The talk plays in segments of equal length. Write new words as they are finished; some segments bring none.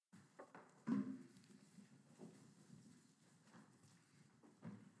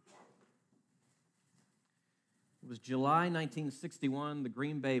It was July 1961, the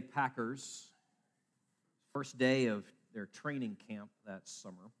Green Bay Packers, first day of their training camp that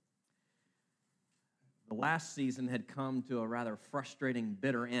summer. The last season had come to a rather frustrating,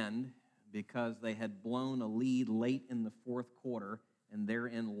 bitter end because they had blown a lead late in the fourth quarter and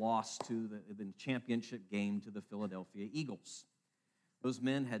therein lost to the championship game to the Philadelphia Eagles. Those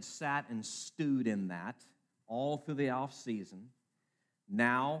men had sat and stewed in that all through the offseason.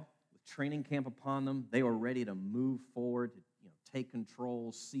 Now, with training camp upon them, they were ready to move forward, to take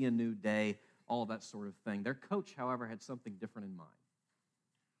control, see a new day, all that sort of thing. Their coach, however, had something different in mind.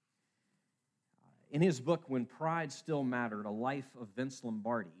 In his book, When Pride Still Mattered, A Life of Vince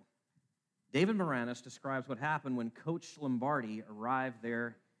Lombardi, David Maraniss describes what happened when Coach Lombardi arrived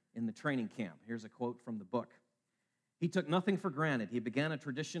there in the training camp. Here's a quote from the book. He took nothing for granted. He began a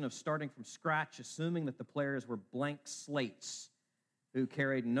tradition of starting from scratch, assuming that the players were blank slates who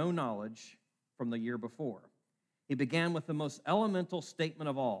carried no knowledge from the year before. He began with the most elemental statement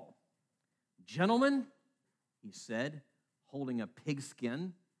of all. Gentlemen, he said, holding a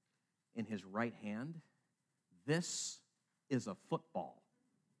pigskin in his right hand, this is a football.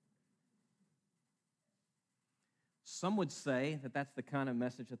 Some would say that that's the kind of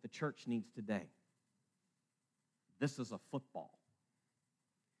message that the church needs today. This is a football.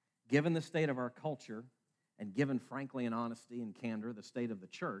 Given the state of our culture, and given, frankly, in honesty and candor, the state of the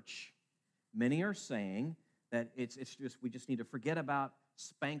church, many are saying that we just need to forget about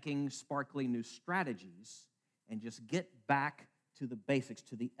spanking, sparkly new strategies and just get back to the basics,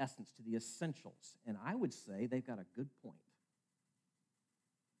 to the essence, to the essentials. And I would say they've got a good point.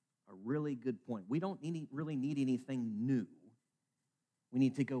 A really good point. We don't really need anything new. We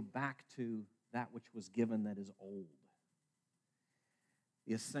need to go back to that which was given that is old.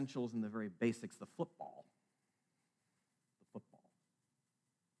 The essentials and the very basics, the football. The football.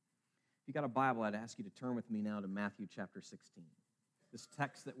 If you got a Bible, I'd ask you to turn with me now to Matthew chapter 16. This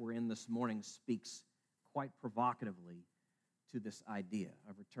text that we're in this morning speaks quite provocatively to this idea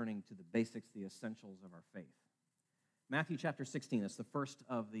of returning to the basics, the essentials of our faith. Matthew chapter 16 is the first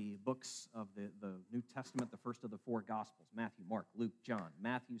of the books of the New Testament, the first of the four Gospels, Matthew, Mark, Luke, John.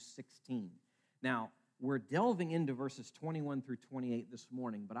 Matthew 16. Now, we're delving into verses 21 through 28 this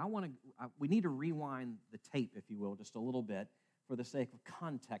morning, but we need to rewind the tape, if you will, just a little bit for the sake of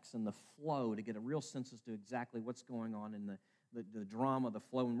context and the flow to get a real sense as to exactly what's going on in the drama, the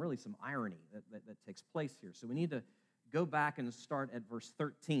flow, and really some irony that takes place here. So we need to go back and start at verse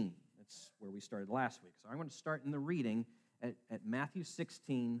 13. That's where we started last week. So I'm going to start in the reading at Matthew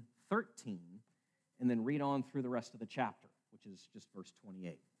 16, 13, and then read on through the rest of the chapter, which is just verse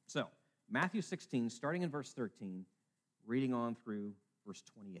 28. So, Matthew 16, starting in verse 13, reading on through verse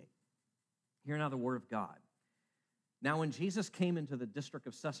 28. Hear now the word of God. Now, when Jesus came into the district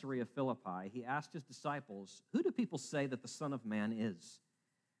of Caesarea Philippi, he asked his disciples, "Who do people say that the Son of Man is?"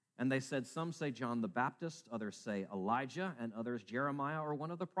 And they said, "Some say John the Baptist, others say Elijah, and others Jeremiah or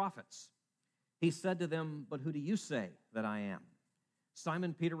one of the prophets." He said to them, "But who do you say that I am?"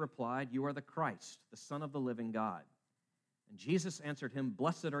 Simon Peter replied, "You are the Christ, the Son of the living God." And Jesus answered him,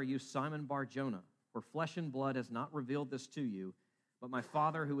 "Blessed are you, Simon Bar-Jonah, for flesh and blood has not revealed this to you, but my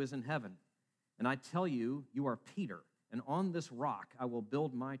Father who is in heaven. And I tell you, you are Peter, and on this rock I will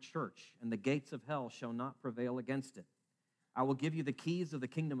build my church, and the gates of hell shall not prevail against it. I will give you the keys of the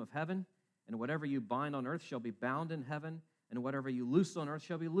kingdom of heaven, and whatever you bind on earth shall be bound in heaven, and whatever you loose on earth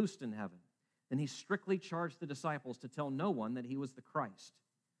shall be loosed in heaven." Then he strictly charged the disciples to tell no one that he was the Christ.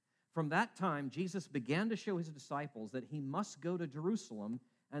 From that time, Jesus began to show his disciples that he must go to Jerusalem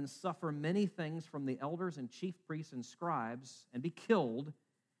and suffer many things from the elders and chief priests and scribes, and be killed,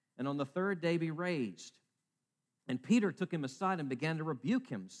 and on the third day be raised. And Peter took him aside and began to rebuke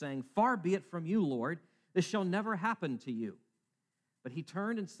him, saying, "Far be it from you, Lord, this shall never happen to you." But he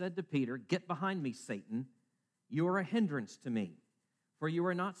turned and said to Peter, "Get behind me, Satan. You are a hindrance to me, for you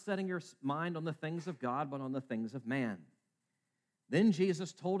are not setting your mind on the things of God, but on the things of man." Then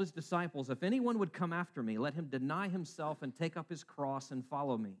Jesus told his disciples, "If anyone would come after me, let him deny himself and take up his cross and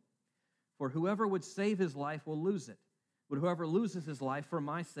follow me. For whoever would save his life will lose it, but whoever loses his life for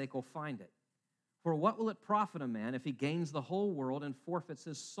my sake will find it. For what will it profit a man if he gains the whole world and forfeits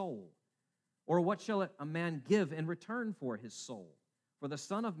his soul? Or what shall a man give in return for his soul? For the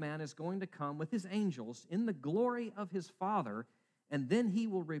Son of Man is going to come with his angels in the glory of his Father, and then he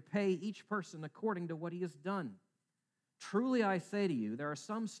will repay each person according to what he has done. Truly I say to you, there are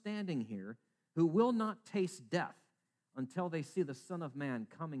some standing here who will not taste death until they see the Son of Man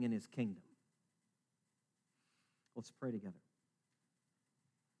coming in his kingdom." Let's pray together.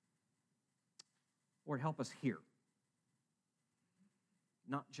 Lord, help us here.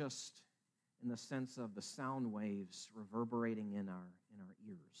 Not just in the sense of the sound waves reverberating in our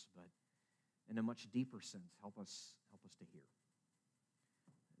ears, but in a much deeper sense, help us to hear.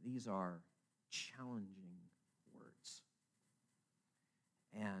 These are challenging words.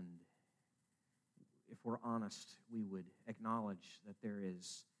 And if we're honest, we would acknowledge that there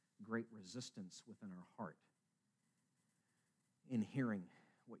is great resistance within our heart in hearing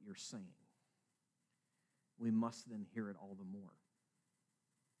what you're saying. We must then hear it all the more.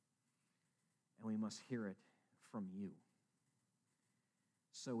 And we must hear it from you.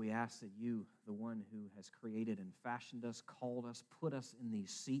 So we ask that you, the one who has created and fashioned us, called us, put us in these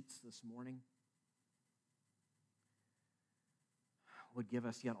seats this morning, would give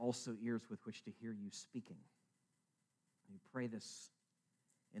us yet also ears with which to hear you speaking. We pray this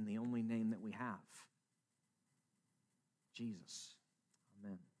in the only name that we have, Jesus.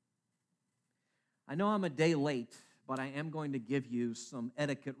 Amen. I know I'm a day late, but I am going to give you some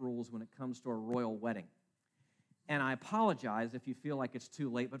etiquette rules when it comes to a royal wedding. And I apologize if you feel like it's too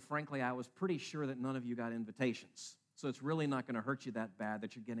late, but frankly, I was pretty sure that none of you got invitations. So it's really not going to hurt you that bad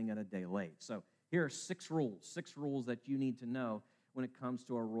that you're getting it a day late. So here are 6 rules that you need to know when it comes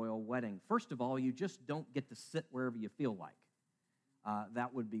to a royal wedding. First of all, you just don't get to sit wherever you feel like.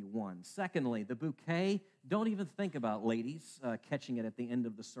 That would be one. Secondly, the bouquet, don't even think about ladies catching it at the end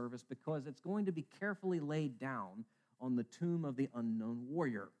of the service because it's going to be carefully laid down on the tomb of the unknown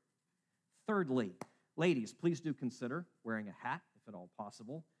warrior. Thirdly, ladies, please do consider wearing a hat, if at all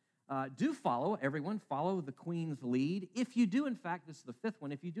possible. Do follow the Queen's lead. If you do, in fact, this is the 5th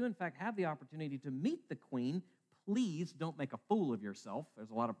one, if you do, in fact, have the opportunity to meet the Queen, please don't make a fool of yourself. There's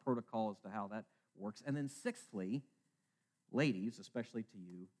a lot of protocol as to how that works. And then sixthly, ladies, especially to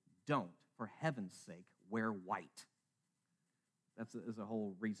you, don't, for heaven's sake, wear white. There's a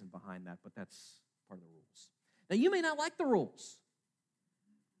whole reason behind that, but that's part of the rules. Now, you may not like the rules.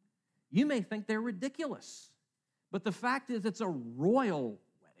 You may think they're ridiculous. But the fact is, it's a royal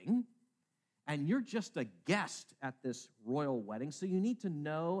wedding, and you're just a guest at this royal wedding, so you need to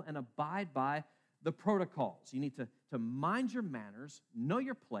know and abide by the protocols. You need to mind your manners, know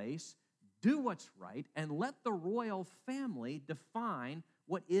your place, do what's right, and let the royal family define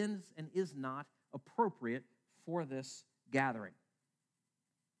what is and is not appropriate for this gathering.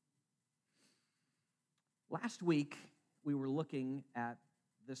 Last week, we were looking at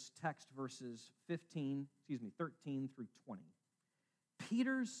this text, verses 13 through 20.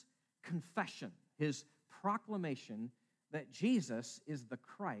 Peter's confession, his proclamation that Jesus is the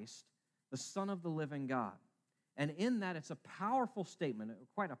Christ, the Son of the living God. And in that, it's a powerful statement,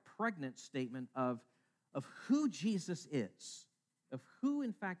 quite a pregnant statement of who Jesus is, of who,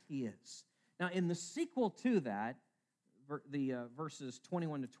 in fact, he is. Now, in the sequel to that, the verses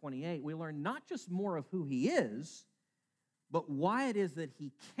 21 to 28, we learn not just more of who he is, but why it is that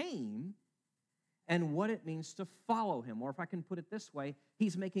he came and what it means to follow him. Or if I can put it this way,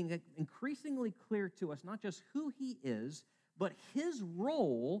 he's making it increasingly clear to us not just who he is, but his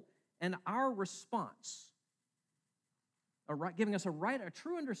role and our response, giving us a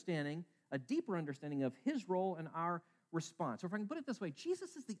true understanding, a deeper understanding of his role and our response. Or if I can put it this way,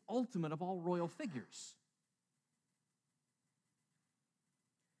 Jesus is the ultimate of all royal figures.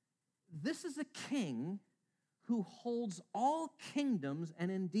 This is a king who holds all kingdoms and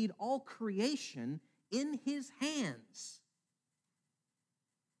indeed all creation in his hands.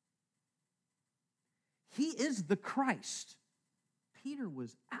 He is the Christ. Peter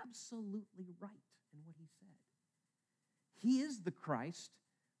was absolutely right in what he said. He is the Christ,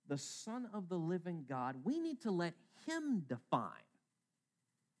 the Son of the living God. We need to let him define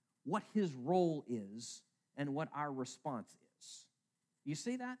what his role is and what our response is. You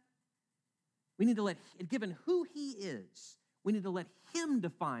see that? We need to given who he is, we need to let him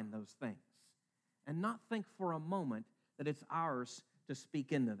define those things and not think for a moment that it's ours to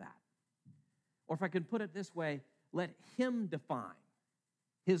speak into that. Or if I could put it this way, let him define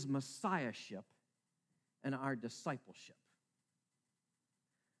his messiahship and our discipleship.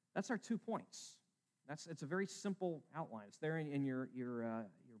 That's our 2 points. It's a very simple outline. It's there in your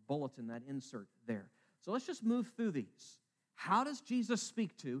bulletin, that insert there. So let's just move through these. How does Jesus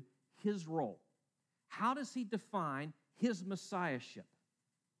speak to his role? How does he define his messiahship?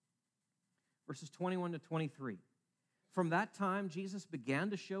 Verses 21 to 23. From that time, Jesus began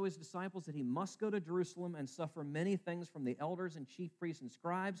to show his disciples that he must go to Jerusalem and suffer many things from the elders and chief priests and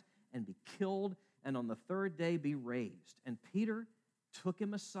scribes and be killed, and on the 3rd day be raised. And Peter took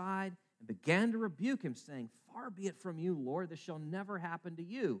him aside and began to rebuke him, saying, "Far be it from you, Lord, this shall never happen to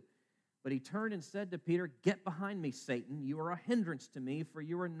you." But he turned and said to Peter, "Get behind me, Satan. You are a hindrance to me, for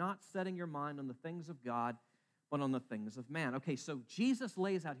you are not setting your mind on the things of God, but on the things of man. Okay, so Jesus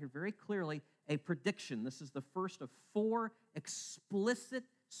lays out here very clearly a prediction. This is the first of 4 explicit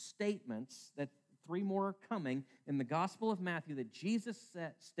statements, that 3 more are coming in the Gospel of Matthew, that Jesus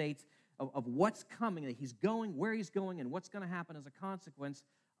states of what's coming, that he's going, where he's going, and what's going to happen as a consequence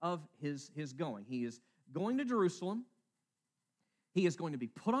of his going. He is going to Jerusalem. He is going to be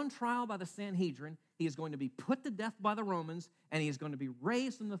put on trial by the Sanhedrin. He is going to be put to death by the Romans, and he is going to be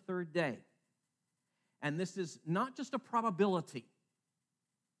raised on the 3rd day. And this is not just a probability.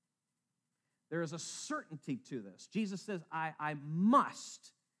 There is a certainty to this. Jesus says, I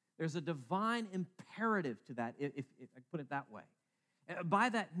must. There's a divine imperative to that, if I put it that way. By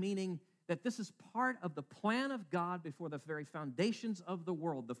that meaning that this is part of the plan of God before the very foundations of the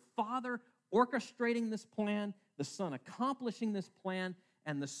world. The Father orchestrating this plan, the Son accomplishing this plan,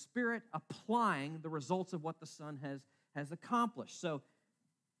 and the Spirit applying the results of what the Son has accomplished. So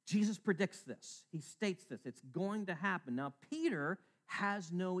Jesus predicts this. He states this. It's going to happen. Now, Peter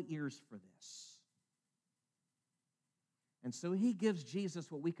has no ears for this. And so he gives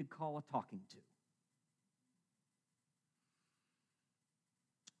Jesus what we could call a talking to,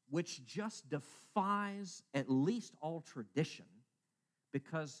 which just defies at least all tradition,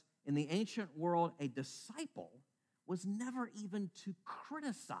 because in the ancient world, a disciple was never even to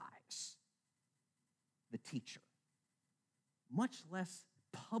criticize the teacher, much less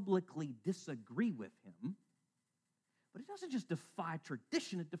publicly disagree with him. But it doesn't just defy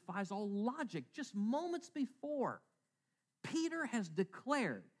tradition, it defies all logic. Just moments before, Peter has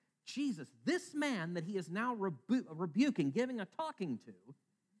declared Jesus, this man that he is now rebuking, giving a talking to,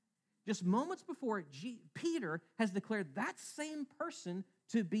 just moments before, Peter has declared that same person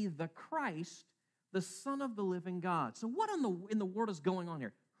to be the Christ, the Son of the living God. So what in the world is going on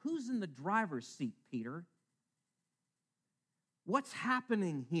here? Who's in the driver's seat, Peter? What's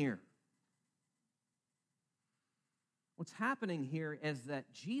happening here? What's happening here is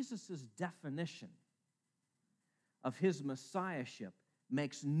that Jesus' definition of his messiahship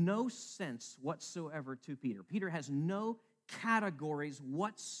makes no sense whatsoever to Peter. Peter has no categories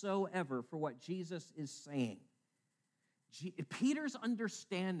whatsoever for what Jesus is saying. Peter's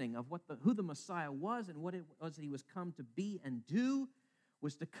understanding of who the Messiah was and what it was that he was come to be and do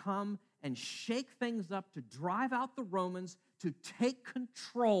was to come and shake things up, to drive out the Romans, to take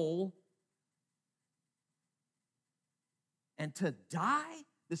control, and to die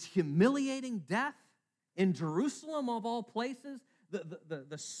this humiliating death in Jerusalem of all places,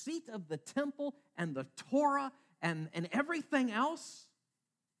 the seat of the temple and the Torah and everything else.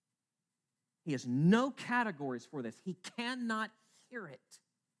 He has no categories for this. He cannot hear it.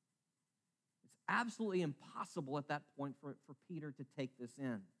 It's absolutely impossible at that point for Peter to take this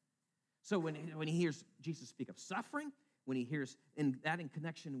in. So when he hears Jesus speak of suffering, when he hears in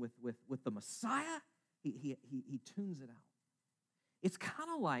connection with the Messiah, he tunes it out. It's kind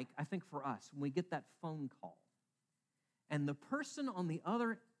of like, I think for us, when we get that phone call, and the person on the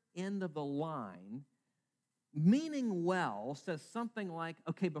other end of the line, meaning well, says something like,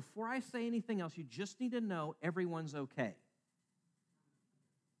 okay, before I say anything else, you just need to know everyone's okay.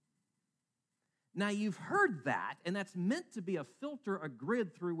 Now, you've heard that, and that's meant to be a filter, a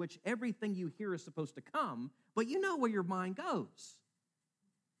grid through which everything you hear is supposed to come, but you know where your mind goes.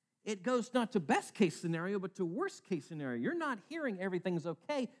 It goes not to best case scenario, but to worst case scenario. You're not hearing everything's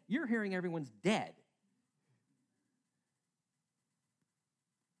okay, you're hearing everyone's dead.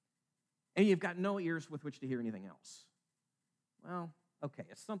 And you've got no ears with which to hear anything else. Well, okay,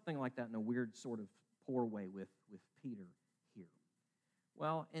 it's something like that in a weird sort of poor way with Peter here.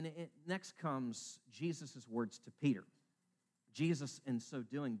 Well, and next comes Jesus' words to Peter. Jesus, in so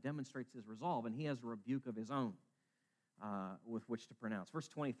doing, demonstrates his resolve, and he has a rebuke of his own with which to pronounce. Verse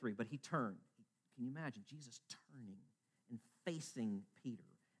 23, but he turned. Can you imagine Jesus turning and facing Peter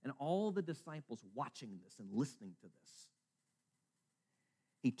and all the disciples watching this and listening to this?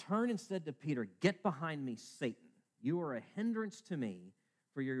 He turned and said to Peter, get behind me, Satan. You are a hindrance to me,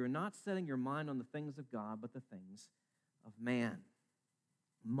 for you're not setting your mind on the things of God, but the things of man.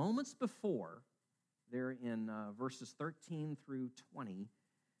 Moments before, there in verses 13 through 20,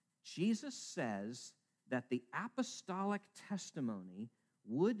 Jesus says that the apostolic testimony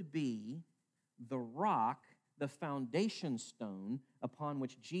would be the rock, the foundation stone upon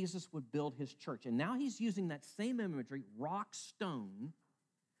which Jesus would build his church. And now he's using that same imagery, rock, stone,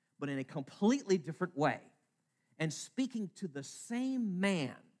 but in a completely different way, and speaking to the same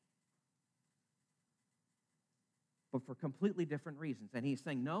man, but for completely different reasons. And he's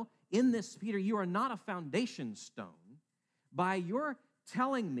saying, no, in this, Peter, you are not a foundation stone. By your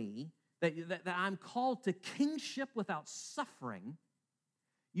telling me that I'm called to kingship without suffering,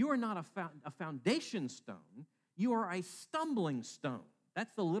 you are not a foundation stone. You are a stumbling stone.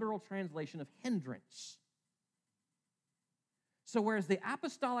 That's the literal translation of hindrance. So whereas the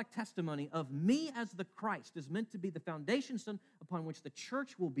apostolic testimony of me as the Christ is meant to be the foundation stone upon which the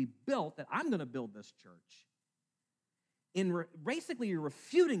church will be built, that I'm going to build this church, basically you're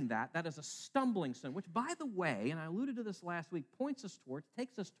refuting that is a stumbling stone, which, by the way, and I alluded to this last week, takes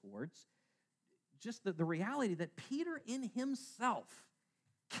us towards just the reality that Peter in himself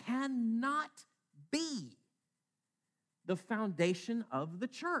cannot be the foundation of the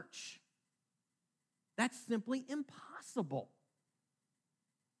church. That's simply impossible.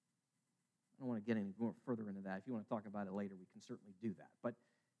 I don't want to get any more further into that. If you want to talk about it later, we can certainly do that. But,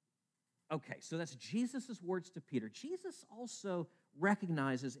 okay, so that's Jesus' words to Peter. Jesus also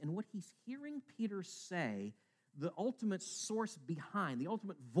recognizes in what he's hearing Peter say the ultimate source behind, the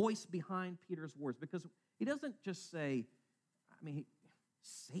ultimate voice behind Peter's words, because he doesn't just say,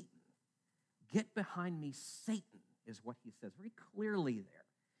 Satan. Get behind me, Satan, is what he says very clearly there.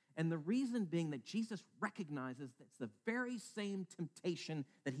 And the reason being that Jesus recognizes that it's the very same temptation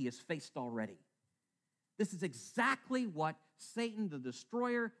that he has faced already. This is exactly what Satan, the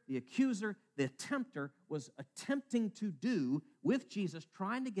destroyer, the accuser, the tempter, was attempting to do with Jesus,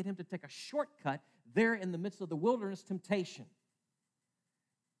 trying to get him to take a shortcut there in the midst of the wilderness temptation.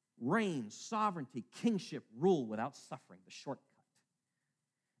 Reign, sovereignty, kingship, rule without suffering, the shortcut.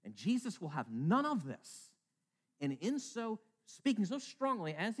 And Jesus will have none of this. And in so speaking so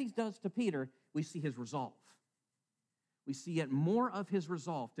strongly as he does to Peter, we see his resolve. We see yet more of his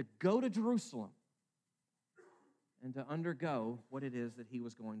resolve to go to Jerusalem and to undergo what it is that he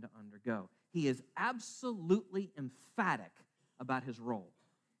was going to undergo. He is absolutely emphatic about his role.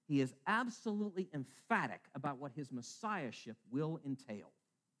 He is absolutely emphatic about what his messiahship will entail.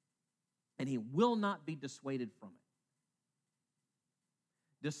 And he will not be dissuaded from it.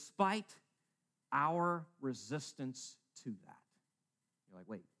 Despite our resistance to that. You're like,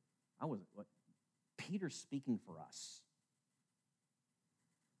 wait, Peter's speaking for us.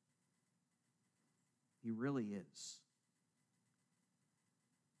 He really is.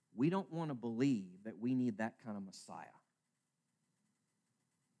 We don't want to believe that we need that kind of Messiah.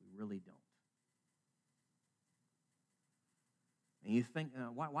 We really don't. And you think,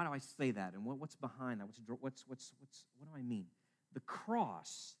 why do I say that? And what's behind that? What do I mean? The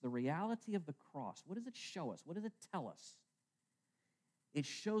cross, the reality of the cross, what does it show us? What does it tell us? It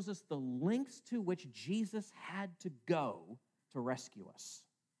shows us the lengths to which Jesus had to go to rescue us.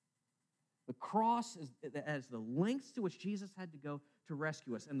 The cross is as the lengths to which Jesus had to go to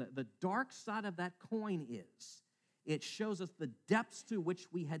rescue us. And the dark side of that coin is it shows us the depths to which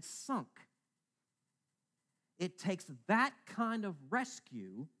we had sunk. It takes that kind of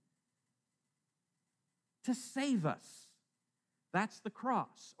rescue to save us. That's the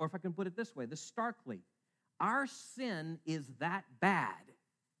cross. Or if I can put it this way, starkly, our sin is that bad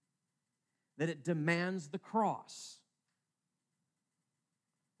that it demands the cross.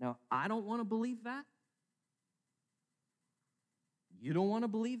 Now, I don't want to believe that. You don't want to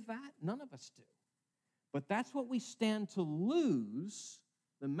believe that. None of us do. But that's what we stand to lose,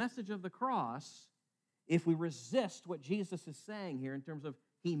 the message of the cross, if we resist what Jesus is saying here in terms of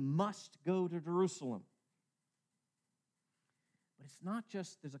he must go to Jerusalem. But it's not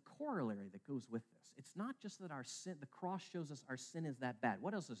just, there's a corollary that goes with this. It's not just that our sin, the cross shows us our sin is that bad.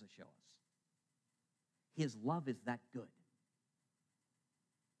 What else does it show us? His love is that good.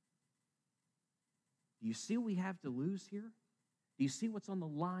 Do you see what we have to lose here? Do you see what's on the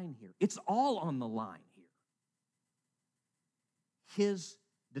line here? It's all on the line here. His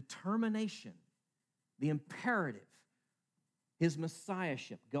determination, the imperative, his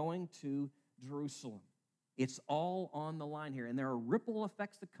messiahship, going to Jerusalem. It's all on the line here. And there are ripple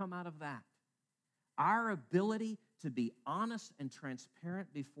effects that come out of that. Our ability to be honest and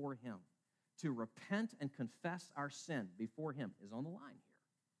transparent before him, to repent and confess our sin before him is on the line here.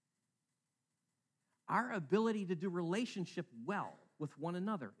 Our ability to do relationship well with one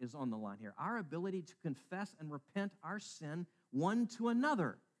another is on the line here. Our ability to confess and repent our sin one to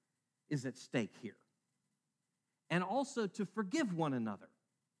another is at stake here. And also to forgive one another.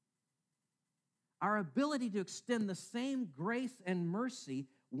 Our ability to extend the same grace and mercy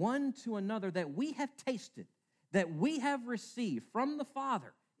one to another that we have tasted, that we have received from the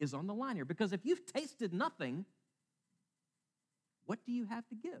Father is on the line here. Because if you've tasted nothing, what do you have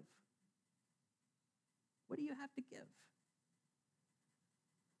to give? What do you have to give?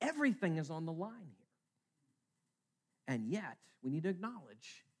 Everything is on the line here. And yet, we need to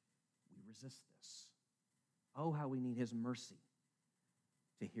acknowledge we resist this. Oh, how we need his mercy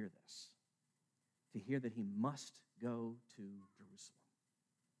to hear this. To hear that he must go to Jerusalem.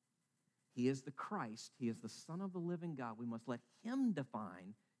 He is the Christ. He is the Son of the living God. We must let him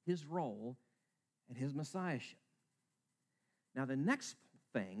define his role and his messiahship. Now, the next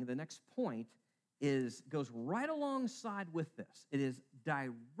point goes right alongside with this. It is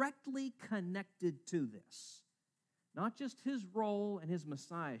directly connected to this. Not just his role and his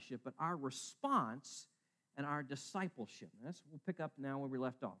messiahship, but our response and our discipleship. We'll pick up now where we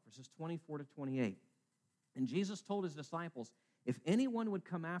left off, verses 24 to 28. And Jesus told his disciples, "If anyone would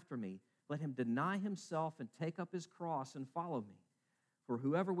come after me, let him deny himself and take up his cross and follow me. For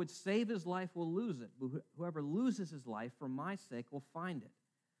whoever would save his life will lose it. But whoever loses his life for my sake will find it.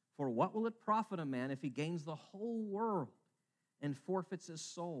 For what will it profit a man if he gains the whole world and forfeits his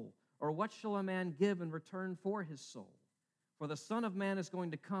soul? Or what shall a man give in return for his soul? For the Son of Man is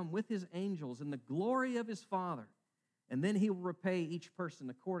going to come with his angels in the glory of his Father, and then he will repay each person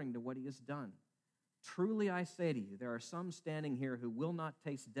according to what he has done. Truly I say to you, there are some standing here who will not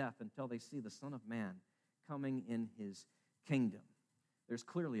taste death until they see the Son of Man coming in his kingdom." There's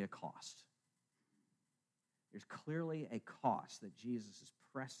clearly a cost. There's clearly a cost that Jesus is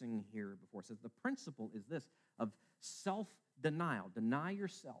pressing here before. It says the principle is this, of self-denial. Deny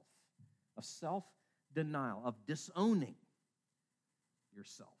yourself. Of self-denial, of disowning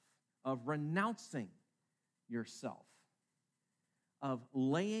yourself, of renouncing yourself, of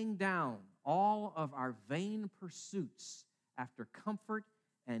laying down all of our vain pursuits after comfort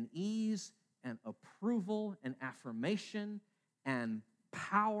and ease and approval and affirmation and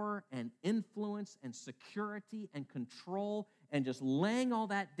power and influence and security and control, and just laying all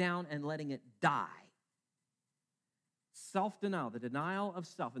that down and letting it die. Self-denial, the denial of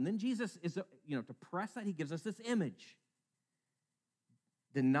self. And then Jesus is, to press that, he gives us this image.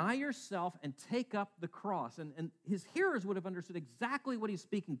 Deny yourself and take up the cross. And his hearers would have understood exactly what he's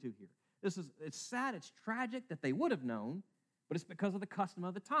speaking to here. It's sad, it's tragic that they would have known, but it's because of the custom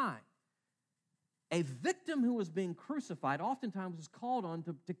of the time. A victim who was being crucified oftentimes was called on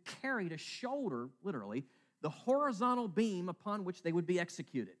to shoulder, literally, the horizontal beam upon which they would be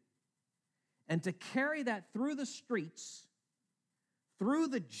executed. And to carry that through the streets, through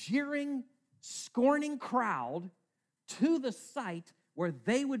the jeering, scorning crowd, to the site where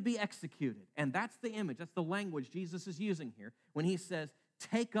they would be executed. And that's the image, that's the language Jesus is using here when he says,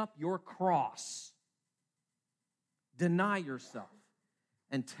 take up your cross. Deny yourself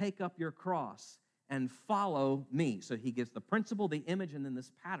and take up your cross and follow me. So he gives the principle, the image, and then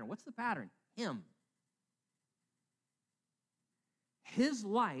this pattern. What's the pattern? Him. His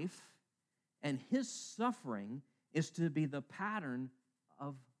life and his suffering is to be the pattern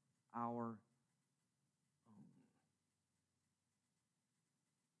of our own.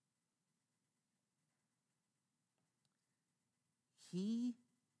 He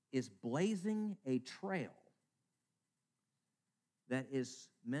is blazing a trail that is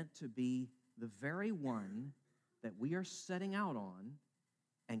meant to be the very one that we are setting out on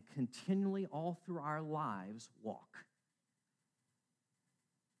and continually all through our lives walk.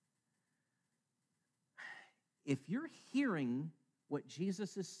 If you're hearing what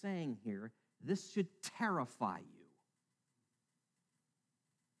Jesus is saying here, this should terrify you.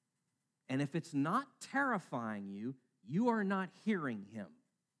 And if it's not terrifying you, you are not hearing him.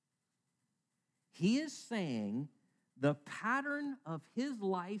 He is saying the pattern of his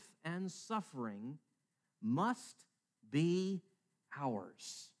life and suffering must be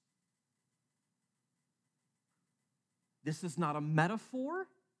ours. This is not a metaphor.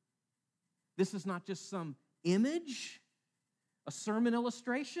 This is not just some image, a sermon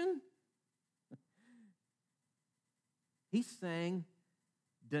illustration. He's saying,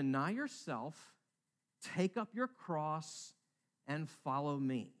 deny yourself, take up your cross, and follow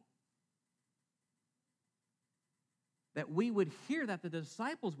me. That we would hear that, the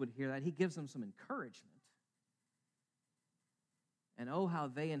disciples would hear that, he gives them some encouragement. And oh, how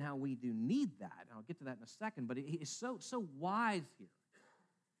they and how we do need that. And I'll get to that in a second, but he is so wise here.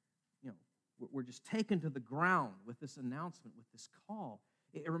 We're just taken to the ground with this announcement, with this call.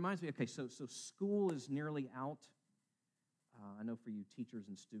 It reminds me, okay, so school is nearly out. I know for you teachers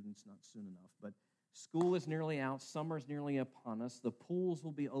and students, not soon enough, but school is nearly out. Summer's nearly upon us. The pools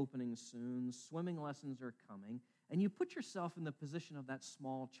will be opening soon. Swimming lessons are coming. And you put yourself in the position of that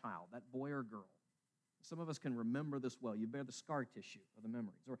small child, that boy or girl. Some of us can remember this well. You bear the scar tissue of the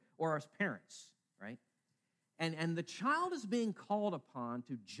memories, or as parents, right? And the child is being called upon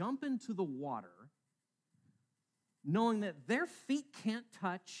to jump into the water, knowing that their feet can't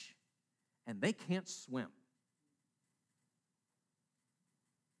touch and they can't swim.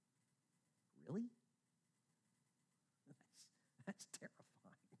 Really? That's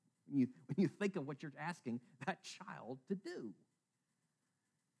terrifying when you think of what you're asking that child to do.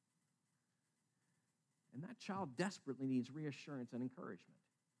 child desperately needs reassurance and encouragement.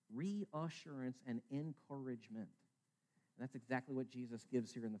 Reassurance and encouragement. And that's exactly what Jesus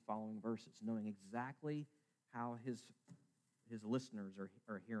gives here in the following verses, knowing exactly how his listeners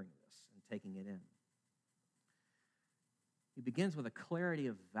are hearing this and taking it in. He begins with a clarity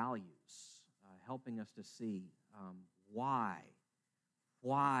of values, helping us to see why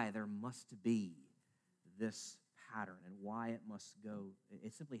there must be this pattern and why it must go.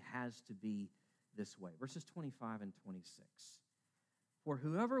 It simply has to be this way. Verses 25 and 26. For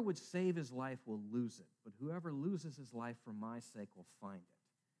whoever would save his life will lose it, but whoever loses his life for my sake will find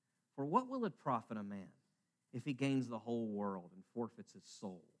it. For what will it profit a man if he gains the whole world and forfeits his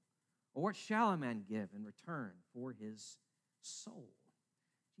soul? Or what shall a man give in return for his soul?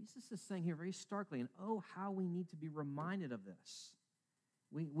 Jesus is saying here very starkly, and oh, how we need to be reminded of this.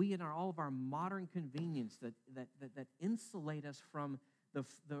 We in all of our modern convenience that insulate us from the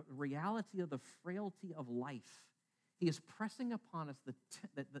reality of the frailty of life. He is pressing upon us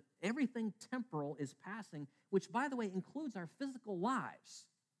that everything temporal is passing, which, by the way, includes our physical lives.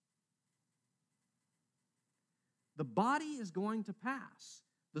 The body is going to pass.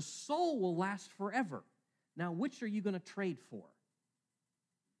 The soul will last forever. Now, which are you going to trade for?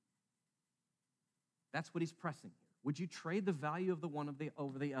 That's what he's pressing here. Would you trade the value of the one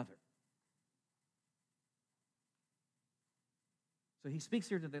over the other? So he speaks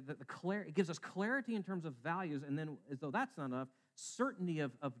here to the clarity. It gives us clarity in terms of values, and then, as though that's not enough, certainty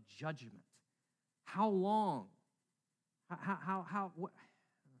of judgment. How long? How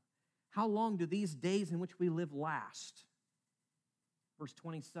long do these days in which we live last? Verse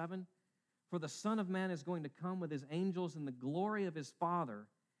 27, for the Son of Man is going to come with his angels in the glory of his Father,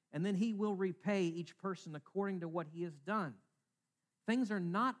 and then he will repay each person according to what he has done. Things are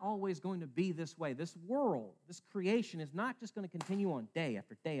not always going to be this way. This world, this creation is not just going to continue on day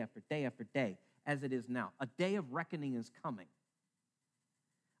after day after day after day as it is now. A day of reckoning is coming.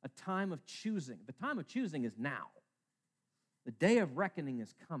 A time of choosing. The time of choosing is now. The day of reckoning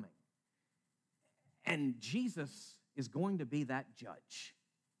is coming. And Jesus is going to be that judge.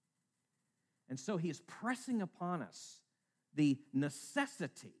 And so he is pressing upon us the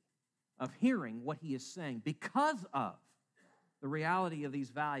necessity of hearing what he is saying because of the reality of these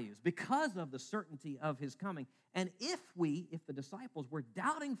values, because of the certainty of his coming. And if the disciples were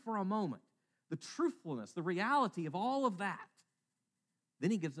doubting for a moment the truthfulness, the reality of all of that, then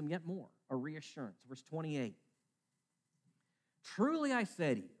he gives them yet more, a reassurance. Verse 28. Truly I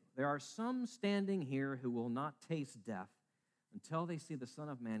say to you, there are some standing here who will not taste death until they see the Son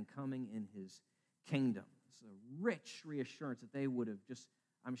of Man coming in his kingdom. It's a rich reassurance that they would have just,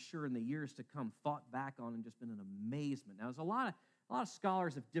 I'm sure, in the years to come, thought back on and just been an amazement. Now, there's a lot of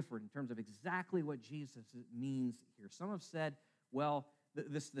scholars have differed in terms of exactly what Jesus means here. Some have said, well,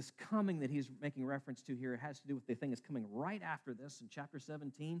 this coming that he's making reference to here, it has to do with the thing that's coming right after this in chapter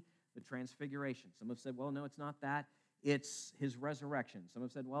 17, the transfiguration. Some have said, well, no, it's not that. It's his resurrection. Some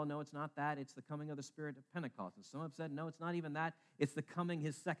have said, well, no, it's not that. It's the coming of the Spirit at Pentecost. And some have said, no, it's not even that. It's the coming,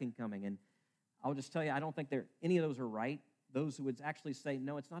 his second coming. And I'll just tell you, I don't think any of those are right. Those who would actually say,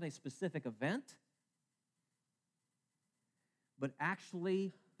 no, it's not a specific event, but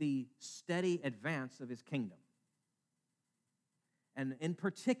actually the steady advance of his kingdom. And in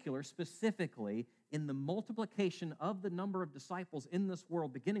particular, specifically, in the multiplication of the number of disciples in this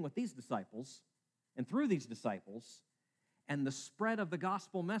world, beginning with these disciples and through these disciples, and the spread of the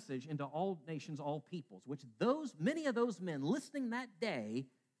gospel message into all nations, all peoples, which many of those men listening that day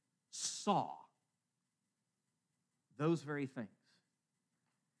saw those very things.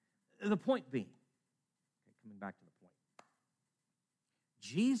 The point being, coming back to the point,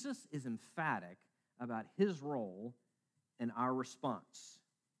 Jesus is emphatic about his role in our response.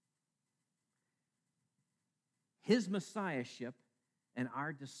 His messiahship and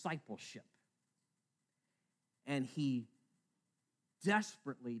our discipleship. And he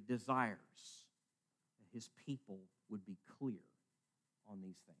desperately desires that his people would be clear on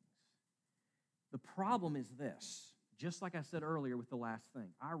these things. The problem is this, just like I said earlier with the last thing,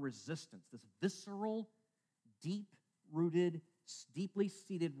 our resistance, this visceral, deep-rooted, deeply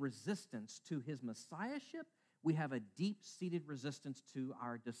seated resistance to his messiahship, we have a deep-seated resistance to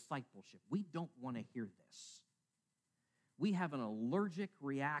our discipleship. We don't want to hear this. We have an allergic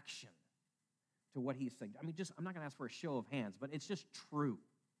reaction to what he's saying. I mean, I'm not going to ask for a show of hands, but it's just true.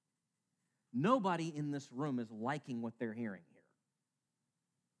 Nobody in this room is liking what they're hearing here.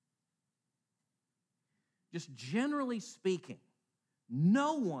 Just generally speaking,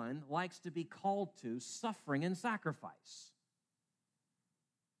 no one likes to be called to suffering and sacrifice.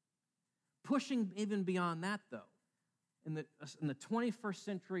 Pushing even beyond that, though, in the 21st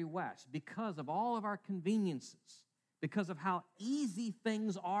century West, because of all of our conveniences, because of how easy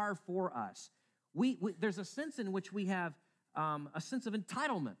things are for us, there's a sense in which we have a sense of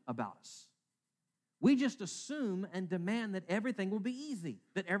entitlement about us. We just assume and demand that everything will be easy,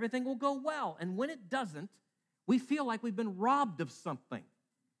 that everything will go well. And when it doesn't, we feel like we've been robbed of something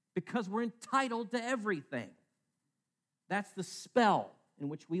because we're entitled to everything. That's the spell in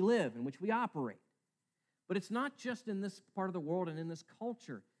which we live, in which we operate. But it's not just in this part of the world and in this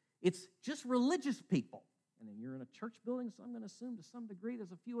culture. It's just religious people. And then you're in a church building, so I'm going to assume to some degree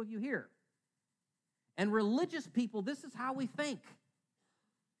there's a few of you here. And religious people, this is how we think.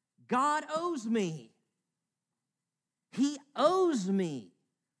 God owes me. He owes me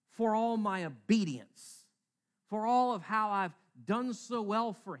for all my obedience, for all of how I've done so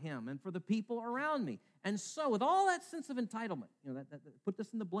well for him and for the people around me. And so with all that sense of entitlement, put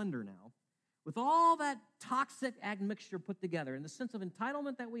this in the blender now, with all that toxic admixture put together and the sense of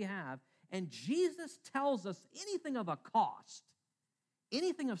entitlement that we have, and Jesus tells us anything of a cost,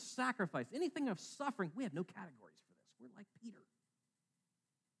 anything of sacrifice, anything of suffering, we have no categories for this. We're like Peter.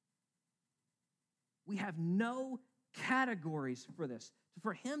 We have no categories for this.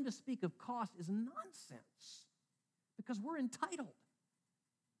 For him to speak of cost is nonsense because we're entitled.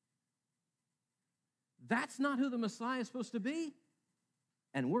 That's not who the Messiah is supposed to be,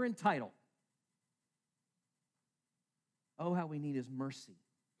 and we're entitled. Oh, how we need his mercy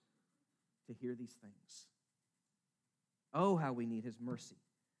to hear these things. Oh, how we need his mercy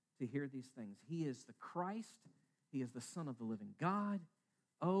to hear these things. He is the Christ. He is the Son of the living God.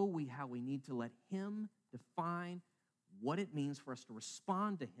 Oh, how we need to let him define what it means for us to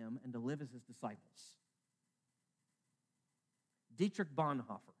respond to him and to live as his disciples. Dietrich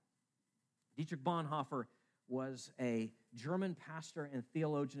Bonhoeffer. Dietrich Bonhoeffer was a German pastor and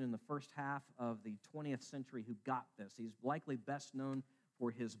theologian in the first half of the 20th century who got this. He's likely best known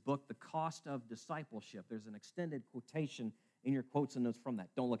for his book, The Cost of Discipleship. There's an extended quotation in your quotes and notes from that.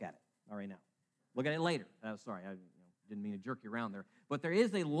 Don't look at it all right now. Look at it later. Sorry, I didn't mean to jerk you around there. But there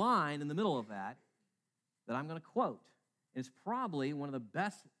is a line in the middle of that I'm going to quote. It's probably one of the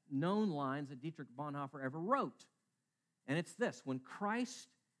best known lines that Dietrich Bonhoeffer ever wrote. And it's this: when Christ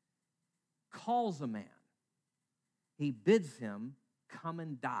calls a man, he bids him come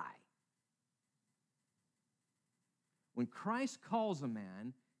and die. When Christ calls a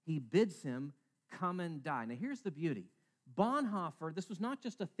man, he bids him come and die. Now here's the beauty. Bonhoeffer, this was not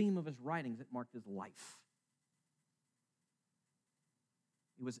just a theme of his writings, it marked his life.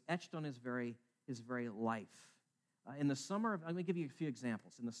 It was etched on his very life. In the summer of, I'm going to give you a few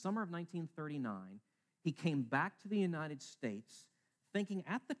examples. In the summer of 1939, he came back to the United States thinking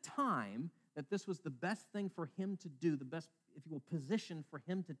at the time that this was the best thing for him to do, the best, if you will, position for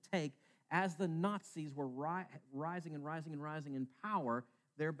him to take as the Nazis were rising in power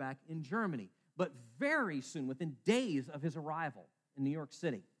there back in Germany. But very soon, within days of his arrival in New York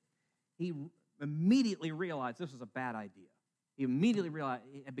City, he immediately realized this was a bad idea. He immediately realized,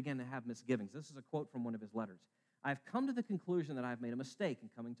 he began to have misgivings. This is a quote from one of his letters. "I've come to the conclusion that I've made a mistake in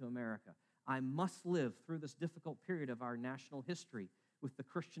coming to America. I must live through this difficult period of our national history with the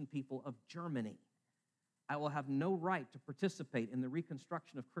Christian people of Germany. I will have no right to participate in the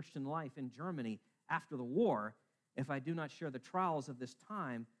reconstruction of Christian life in Germany after the war if I do not share the trials of this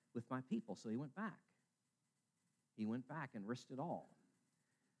time with my people." So he went back. He went back and risked it all.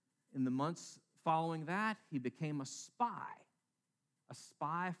 In the months following that, he became a spy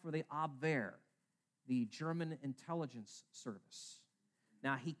for the Abwehr, the German intelligence service.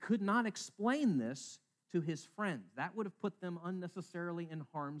 Now, he could not explain this to his friends. That would have put them unnecessarily in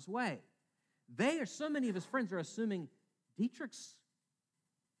harm's way. So many of his friends are assuming Dietrich's,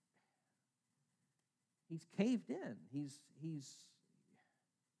 he's caved in. He's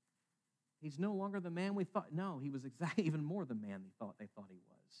no longer the man we thought. No, he was exactly even more the man they thought he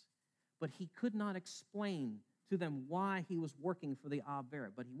was. But he could not explain to them why he was working for the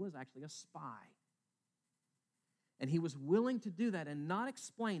Abwehr, but he was actually a spy. And he was willing to do that and not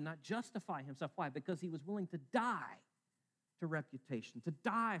explain, not justify himself. Why? Because he was willing to die to reputation, to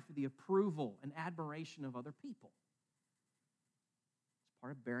die for the approval and admiration of other people. It's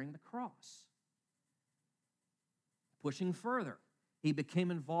part of bearing the cross. Pushing further, he became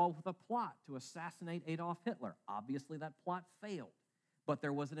involved with a plot to assassinate Adolf Hitler. Obviously, that plot failed. But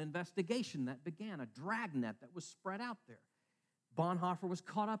there was an investigation that began, a dragnet that was spread out there. Bonhoeffer was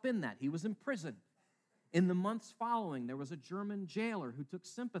caught up in that. He was imprisoned. In the months following, there was a German jailer who took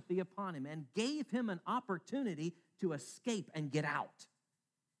sympathy upon him and gave him an opportunity to escape and get out.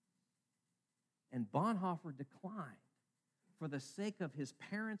 And Bonhoeffer declined for the sake of his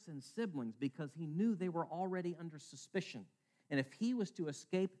parents and siblings, because he knew they were already under suspicion. And if he was to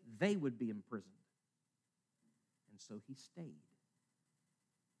escape, they would be imprisoned. And so he stayed.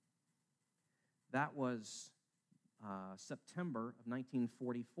 That was September of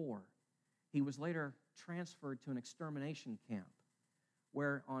 1944. He was later transferred to an extermination camp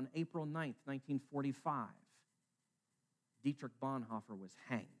where on April 9th, 1945, Dietrich Bonhoeffer was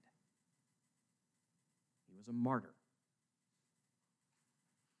hanged. He was a martyr.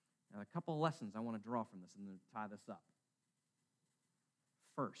 Now, a couple of lessons I want to draw from this and then tie this up.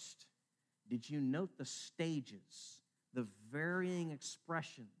 First, did you note the stages, the varying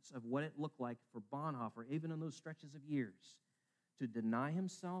expressions of what it looked like for Bonhoeffer, even in those stretches of years, to deny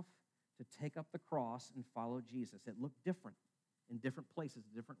himself, to take up the cross and follow Jesus? It looked different in different places,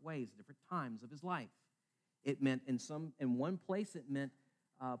 different ways, different times of his life. It meant in one place it meant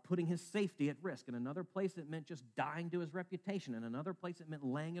putting his safety at risk. In another place it meant just dying to his reputation. In another place it meant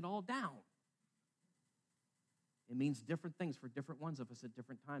laying it all down. It means different things for different ones of us at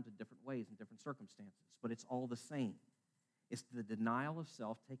different times, in different ways, in different circumstances, but it's all the same. It's the denial of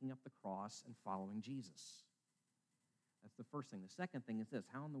self, taking up the cross, and following Jesus. That's the first thing. The second thing is this: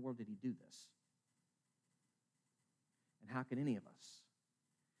 how in the world did he do this? And how can any of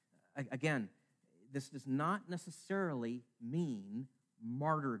us? Again, this does not necessarily mean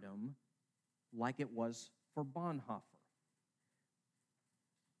martyrdom like it was for Bonhoeffer.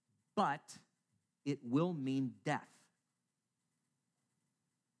 But it will mean death.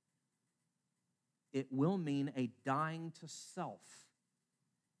 It will mean a dying to self.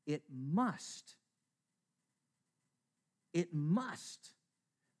 It must. It must.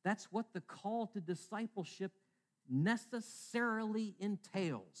 That's what the call to discipleship necessarily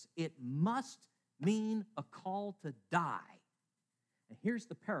entails. It must mean a call to die. And here's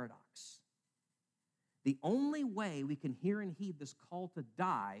the paradox. The only way we can hear and heed this call to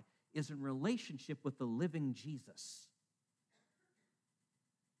die is in relationship with the living Jesus.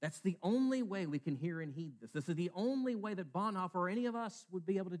 That's the only way we can hear and heed this. This is the only way that Bonhoeffer or any of us would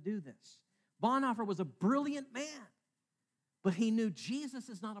be able to do this. Bonhoeffer was a brilliant man, but he knew Jesus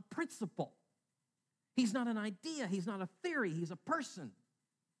is not a principle. He's not an idea. He's not a theory. He's a person.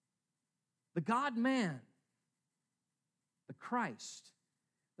 The God-man, the Christ,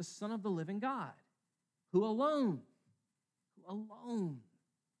 the Son of the living God, who alone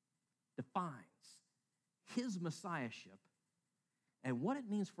defines his messiahship and what it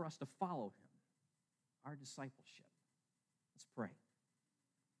means for us to follow him, our discipleship. Let's pray.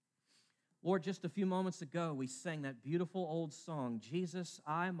 Lord, just a few moments ago, we sang that beautiful old song, Jesus,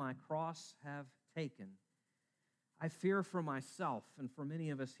 I my cross have taken. I fear for myself, and for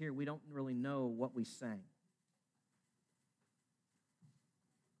many of us here, we don't really know what we sang.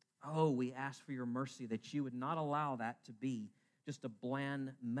 Oh, we ask for your mercy that you would not allow that to be just a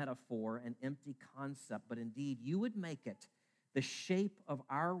bland metaphor, an empty concept, but indeed you would make it the shape of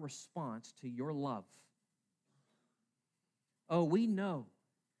our response to your love. Oh, we know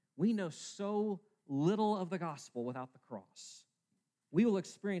so little of the gospel without the cross. We will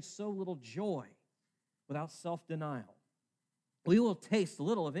experience so little joy without self-denial. We will taste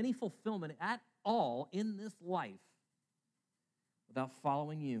little of any fulfillment at all in this life without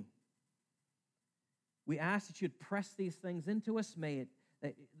following you. We ask that you'd press these things into us. May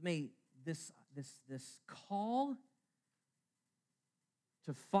this call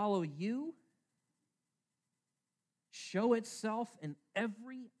to follow you show itself in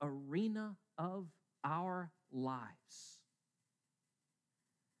every arena of our lives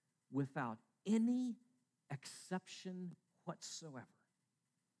without any exception whatsoever.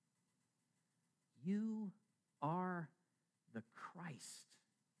 You are the Christ.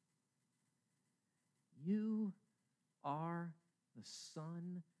 You are the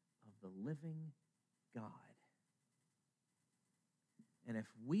Son of the living God. And if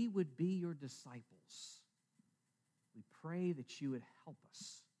we would be your disciples, we pray that you would help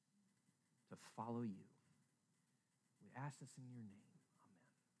us to follow you. We ask this in your name.